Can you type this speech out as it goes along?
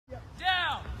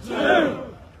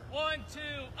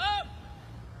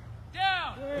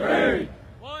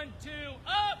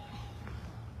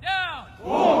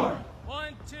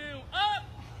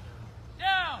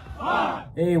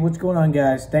Hey, what's going on,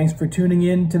 guys? Thanks for tuning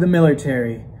in to the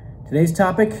military. Today's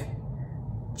topic,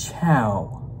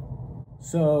 chow.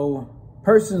 So,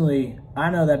 personally, I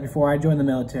know that before I joined the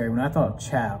military, when I thought of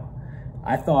chow,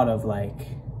 I thought of like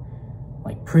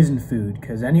prison food,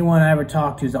 because anyone I ever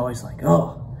talked to is always like,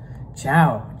 oh,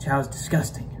 chow's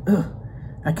disgusting. Ugh,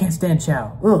 I can't stand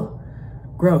chow. Ugh,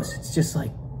 gross. It's just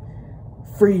like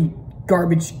free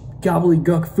garbage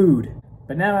gobbledygook food.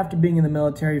 But now, after being in the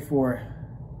military for,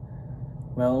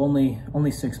 well, only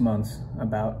 6 months,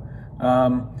 about,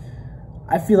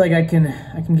 I feel like I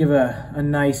can give a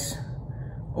nice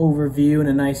overview and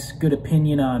a nice good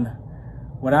opinion on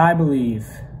what I believe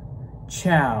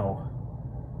chow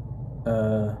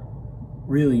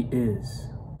really is.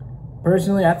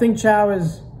 Personally, I think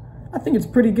it's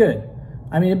pretty good.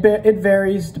 I mean, it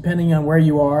varies depending on where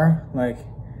you are. Like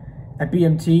at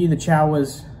BMT, the chow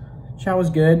was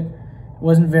good. It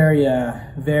wasn't very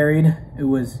varied. It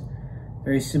was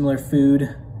very similar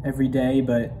food every day,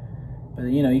 but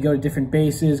you know, you go to different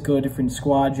bases, go to different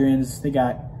squadrons. They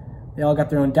all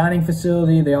got their own dining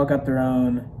facility. They all got their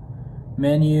own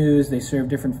menus. They serve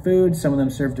different foods. Some of them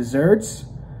serve desserts.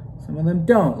 Some of them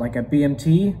don't. Like at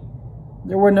BMT,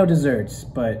 there were no desserts,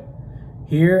 but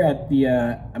here at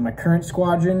my current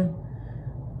squadron,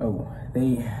 oh,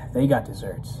 they got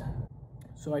desserts.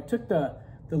 So I took the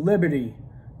liberty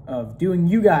of doing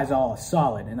you guys all a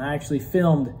solid, and I actually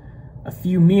filmed a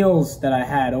few meals that I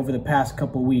had over the past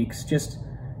couple weeks. Just,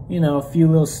 you know, a few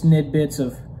little snidbits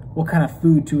of what kind of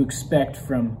food to expect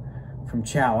from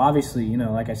chow. Obviously, you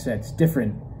know, like I said, it's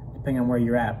different depending on where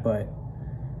you're at, but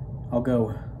I'll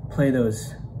go play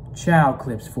those chow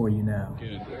clips for you now.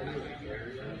 Good.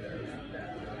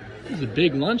 This is a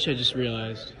big lunch, I just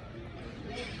realized.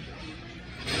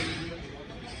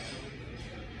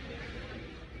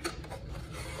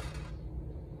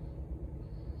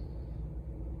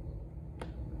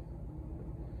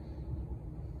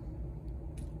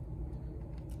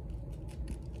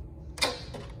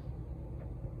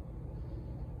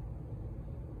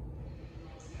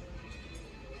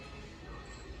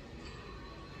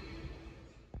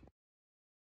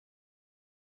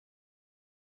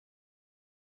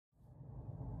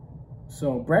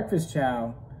 So breakfast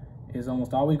chow is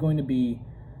almost always going to be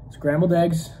scrambled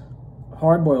eggs,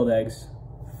 hard-boiled eggs,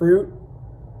 fruit,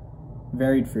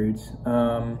 varied fruits.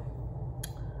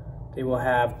 They will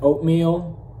have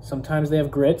oatmeal. Sometimes they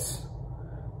have grits.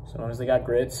 Sometimes they got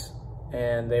grits.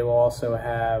 And they will also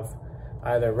have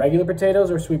either regular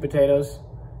potatoes or sweet potatoes.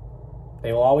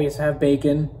 They will always have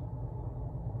bacon.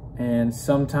 And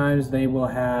sometimes they will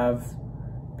have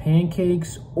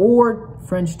pancakes or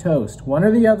French toast. One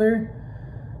or the other.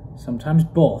 Sometimes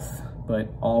both, but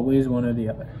always one or the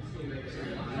other.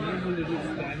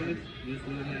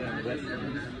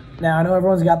 Now, I know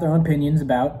everyone's got their own opinions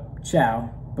about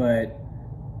chow, but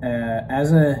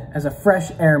as a fresh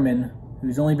airman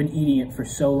who's only been eating it for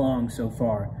so long so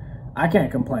far, I can't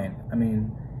complain. I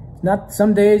mean, it's not.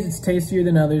 Some days it's tastier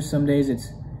than others. Some days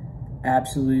it's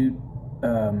absolute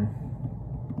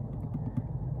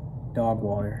dog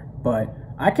water, but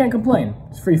I can't complain.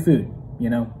 It's free food, you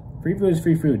know. Free food is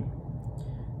free food.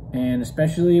 And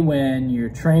especially when you're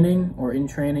training or in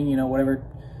training, you know,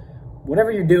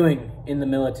 whatever you're doing in the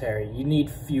military, you need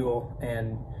fuel,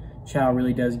 and chow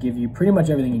really does give you pretty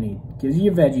much everything you need. It gives you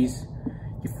your veggies,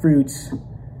 your fruits,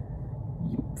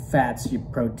 your fats, your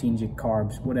proteins, your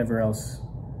carbs, whatever else.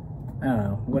 I don't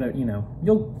know, whatever, you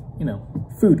know,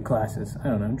 food classes, I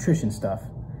don't know, nutrition stuff.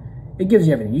 It gives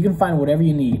you everything. You can find whatever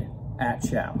you need at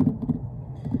chow.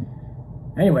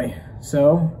 Anyway,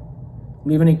 so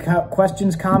leave any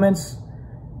questions, comments.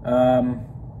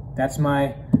 That's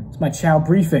my chow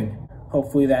briefing.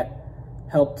 Hopefully that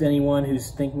helped anyone who's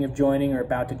thinking of joining or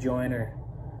about to join, or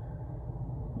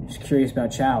just curious about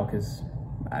chow, because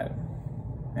I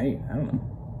don't know.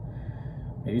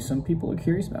 Maybe some people are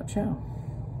curious about chow.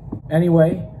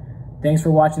 Anyway, thanks for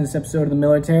watching this episode of the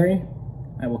military.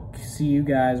 I will see you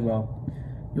guys, well,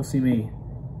 you'll see me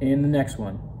in the next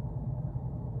one.